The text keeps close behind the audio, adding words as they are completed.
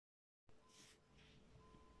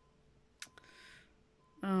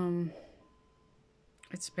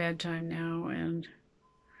It's bedtime now, and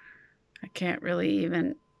I can't really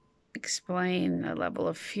even explain the level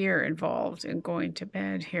of fear involved in going to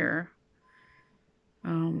bed here.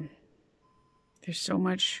 There's so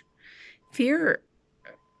much fear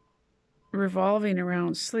revolving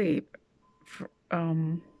around sleep,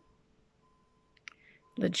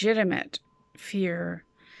 legitimate fear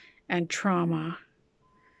and trauma.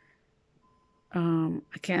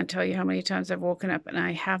 I can't tell you how many times I've woken up and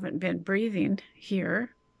I haven't been breathing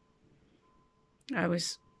here. I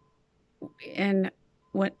was in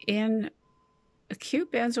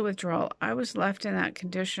acute benzo withdrawal. I was left in that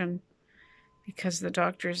condition because the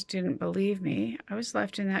doctors didn't believe me. I was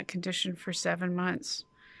left in that condition for 7 months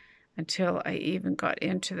until I even got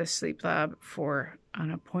into the sleep lab for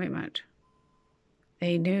an appointment.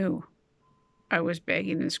 They knew I was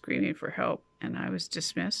begging and screaming for help, and I was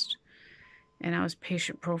dismissed, and I was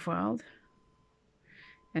patient profiled,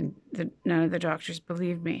 and none of the doctors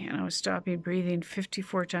believed me, and I was stopping breathing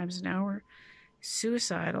 54 times an hour,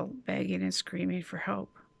 suicidal, begging and screaming for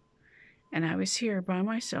help. And I was here by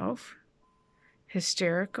myself,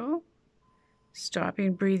 hysterical,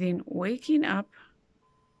 stopping breathing, waking up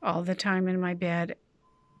all the time in my bed,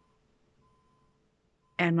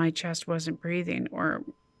 and my chest wasn't breathing, or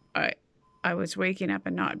I was waking up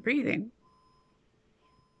and not breathing.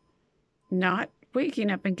 Not waking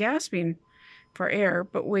up and gasping for air,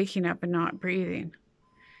 but waking up and not breathing.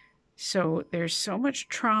 So there's so much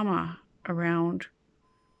trauma around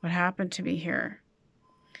what happened to me here.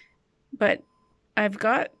 But I've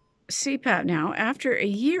got CPAP now. After a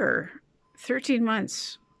year, 13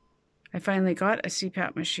 months, I finally got a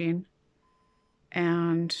CPAP machine.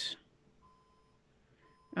 And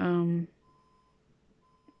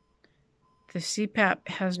the CPAP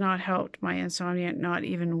has not helped my insomnia, not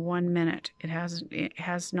even 1 minute. It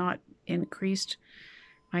has not increased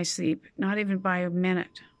my sleep, not even by a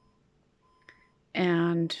minute.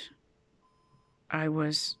 And I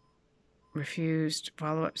was refused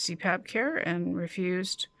follow-up CPAP care and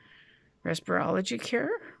refused respirology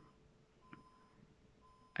care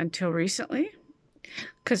until recently,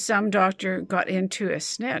 because some doctor got into a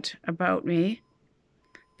snit about me,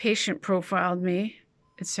 patient profiled me,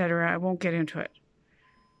 etc. I won't get into it.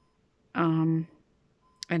 And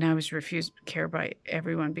I was refused care by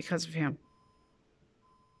everyone because of him.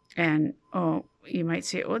 And, you might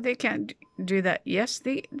say, they can't do that. Yes,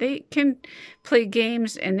 they can play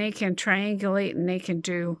games, and they can triangulate, and they can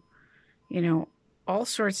do, all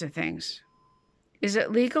sorts of things. Is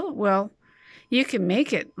it legal? Well, you can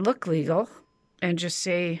make it look legal and just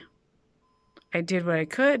say, I did what I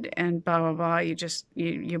could, and blah, blah, blah.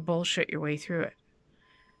 You bullshit your way through it.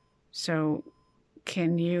 So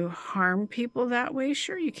can you harm people that way?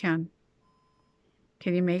 Sure you can.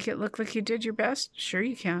 Can you make it look like you did your best? Sure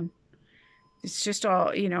you can. It's just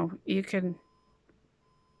all, you can.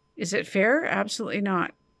 Is it fair? Absolutely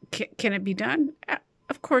not. Can it be done?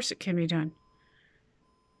 Of course it can be done.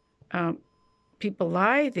 People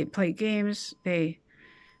lie, they play games, they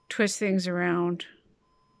twist things around.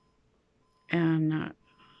 And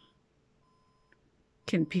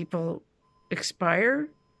can people expire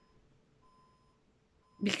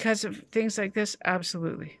because of things like this?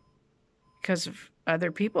 Absolutely. Because of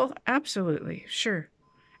other people? Absolutely. Sure.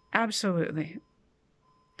 Absolutely.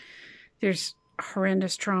 There's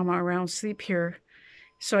horrendous trauma around sleep here.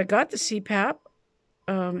 So I got the CPAP,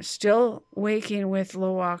 still waking with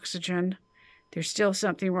low oxygen. There's still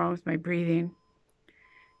something wrong with my breathing.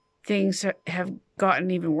 Things have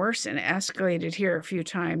gotten even worse and escalated here a few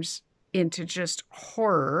times into just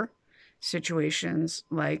horror situations.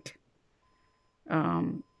 Like,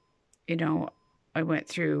 I went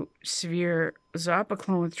through severe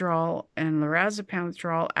Zopiclone withdrawal and lorazepam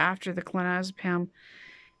withdrawal after the clonazepam,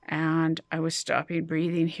 and I was stopping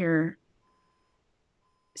breathing here,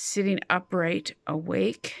 sitting upright,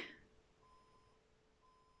 awake.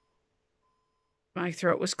 My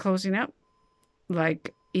throat was closing up,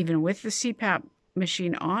 like even with the CPAP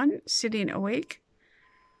machine on, sitting awake.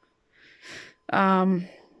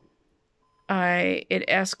 It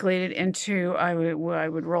escalated into I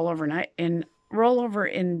would roll over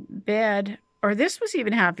in bed, or this was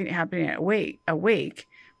even happening awake.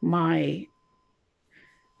 My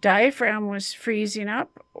diaphragm was freezing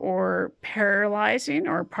up or paralyzing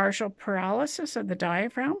or partial paralysis of the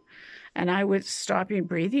diaphragm, and I was stopping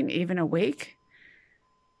breathing even awake,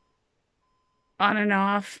 on and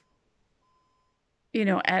off,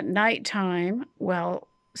 at nighttime while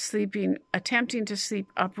sleeping, attempting to sleep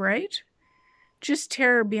upright. Just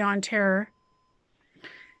terror beyond terror.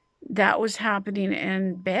 That was happening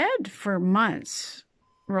in bed for months,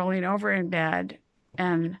 rolling over in bed.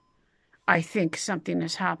 And I think something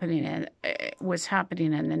is happening and was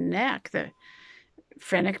happening in the neck. The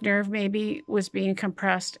phrenic nerve maybe was being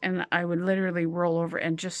compressed, and I would literally roll over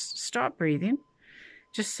and just stop breathing,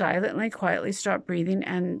 just silently, quietly stop breathing,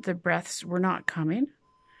 and the breaths were not coming.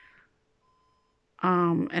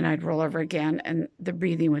 And I'd roll over again, and the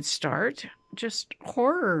breathing would start. Just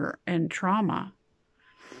horror and trauma.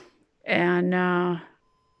 And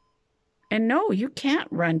no, you can't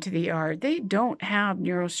run to the ER. They don't have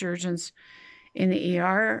neurosurgeons in the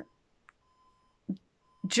ER.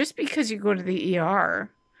 Just because you go to the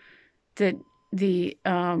ER, the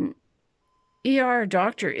ER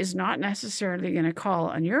doctor is not necessarily going to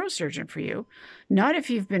call a neurosurgeon for you. Not if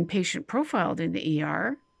you've been patient profiled in the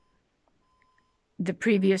ER the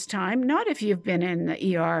previous time. Not if you've been in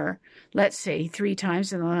the ER, let's say, 3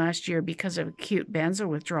 times in the last year because of acute benzo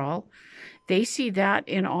withdrawal. They see that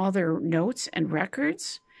in all their notes and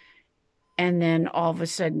records. And then all of a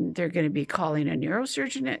sudden, they're going to be calling a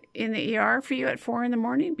neurosurgeon in the ER for you at 4 in the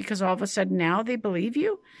morning because all of a sudden now they believe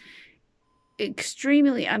you.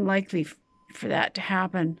 Extremely unlikely for that to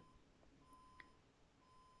happen,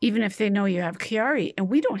 even if they know you have Chiari. And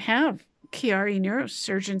we don't have Chiari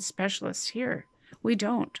neurosurgeon specialists here. We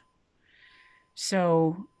don't.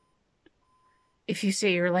 So if you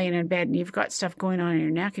say you're laying in bed and you've got stuff going on in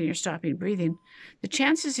your neck and you're stopping breathing, the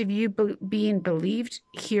chances of you being believed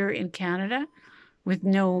here in Canada with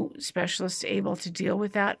no specialists able to deal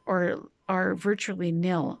with that are virtually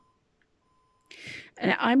nil.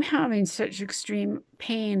 And I'm having such extreme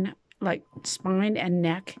pain, like spine and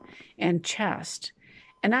neck and chest.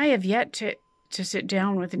 And I have yet to sit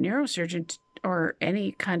down with a neurosurgeon or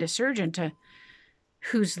any kind of surgeon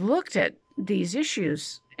who's looked at these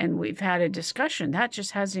issues and we've had a discussion. That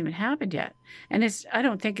just hasn't even happened yet. And I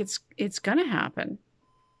don't think it's going to happen.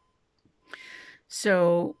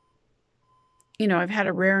 So, I've had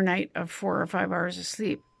a rare night of 4 or 5 hours of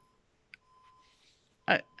sleep.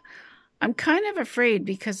 I'm kind of afraid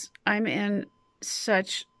because I'm in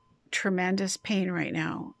such tremendous pain right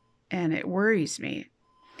now, and it worries me.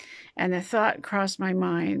 And the thought crossed my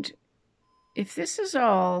mind, if this is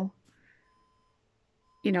all,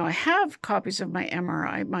 I have copies of my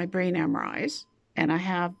MRI, my brain MRIs, and I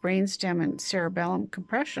have brainstem and cerebellum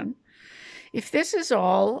compression. If this is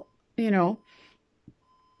all, Chiari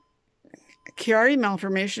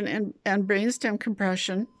malformation and brainstem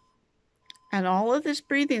compression and all of this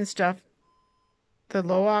breathing stuff, the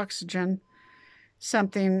low oxygen,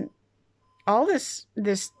 all this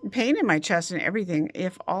pain in my chest and everything,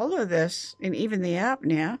 if all of this, and even the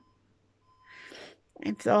apnea,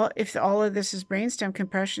 if all of this is brainstem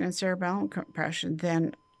compression and cerebellum compression,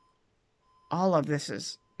 then all of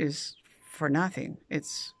this is for nothing.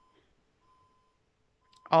 It's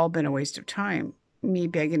all been a waste of time. Me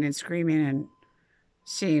begging and screaming and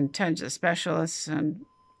seeing tons of specialists and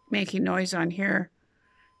making noise on here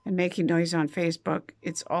and making noise on Facebook.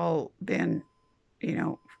 It's all been,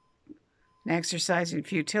 an exercise in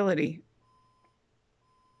futility.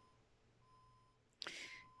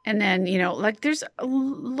 And then, there's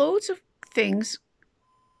loads of things,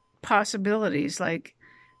 possibilities. Like,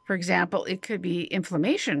 for example, it could be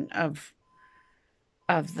inflammation of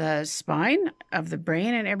the spine, of the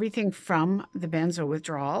brain and everything from the benzo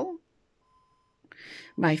withdrawal.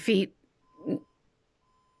 My feet,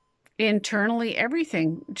 internally,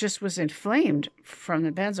 everything just was inflamed from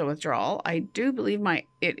the benzo withdrawal. I do believe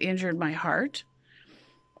it injured my heart.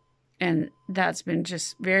 And that's been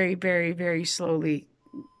just very, very, very slowly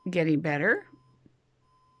getting better.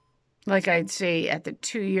 Like I'd say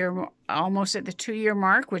almost at the 2-year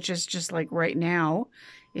mark, which is just like right now,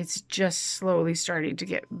 it's just slowly starting to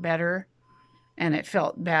get better. And it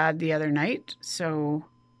felt bad the other night. So,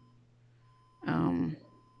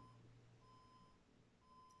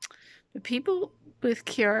 the people with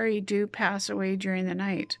Chiari do pass away during the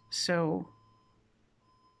night. So,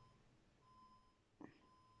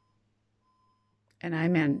 and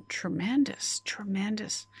I'm in tremendous,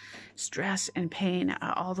 tremendous stress and pain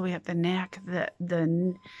all the way up the neck.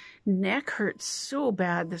 The neck hurts so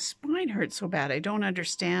bad. The spine hurts so bad. I don't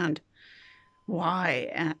understand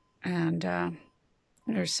why. And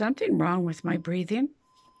there's something wrong with my breathing.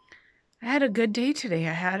 I had a good day today.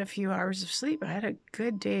 I had a few hours of sleep. I had a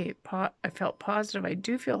good day. I felt positive. I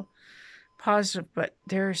do feel positive, but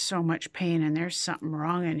there's so much pain and there's something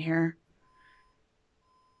wrong in here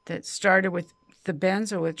that started with the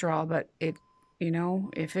benzo withdrawal, but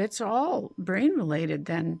if it's all brain related,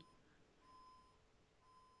 then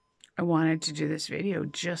I wanted to do this video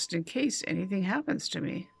just in case anything happens to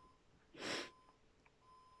me.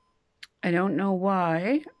 I don't know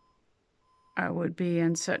why I would be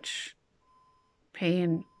in such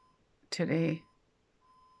pain today.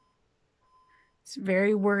 It's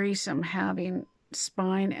very worrisome having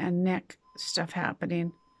spine and neck stuff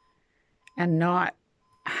happening and not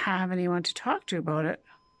have anyone to talk to about it,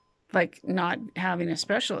 like not having a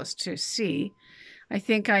specialist to see. I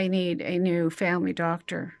think I need a new family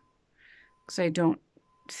doctor because I don't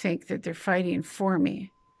think that they're fighting for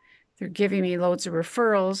me. They're giving me loads of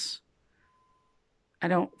referrals. I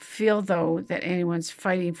don't feel, though, that anyone's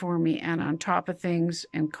fighting for me and on top of things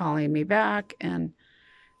and calling me back. And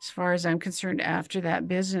as far as I'm concerned, after that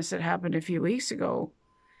business that happened a few weeks ago,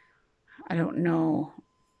 I don't know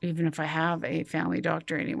even if I have a family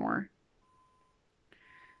doctor anymore.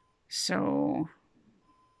 So,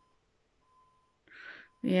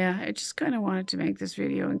 yeah, I just kind of wanted to make this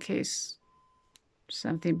video in case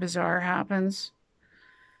something bizarre happens.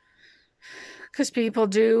 Because people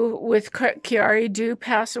do, with Chiari, do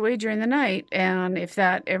pass away during the night. And if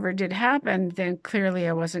that ever did happen, then clearly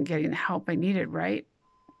I wasn't getting the help I needed, right?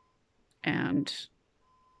 And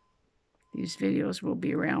these videos will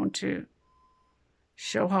be around to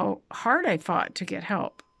show how hard I fought to get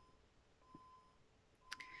help.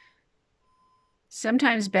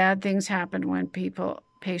 Sometimes bad things happen when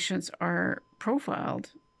patients are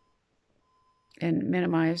profiled and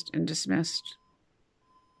minimized and dismissed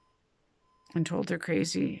and told they're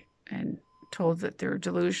crazy and told that they're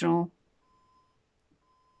delusional.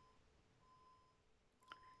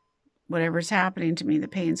 Whatever's happening to me, the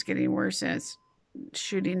pain's getting worse and it's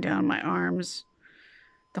shooting down my arms.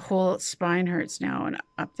 The whole spine hurts now and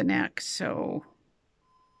up the neck. So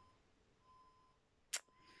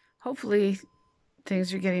hopefully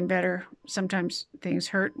things are getting better. Sometimes things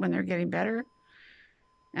hurt when they're getting better.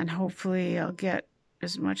 And hopefully I'll get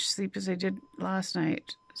as much sleep as I did last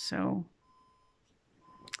night. So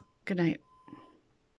good night.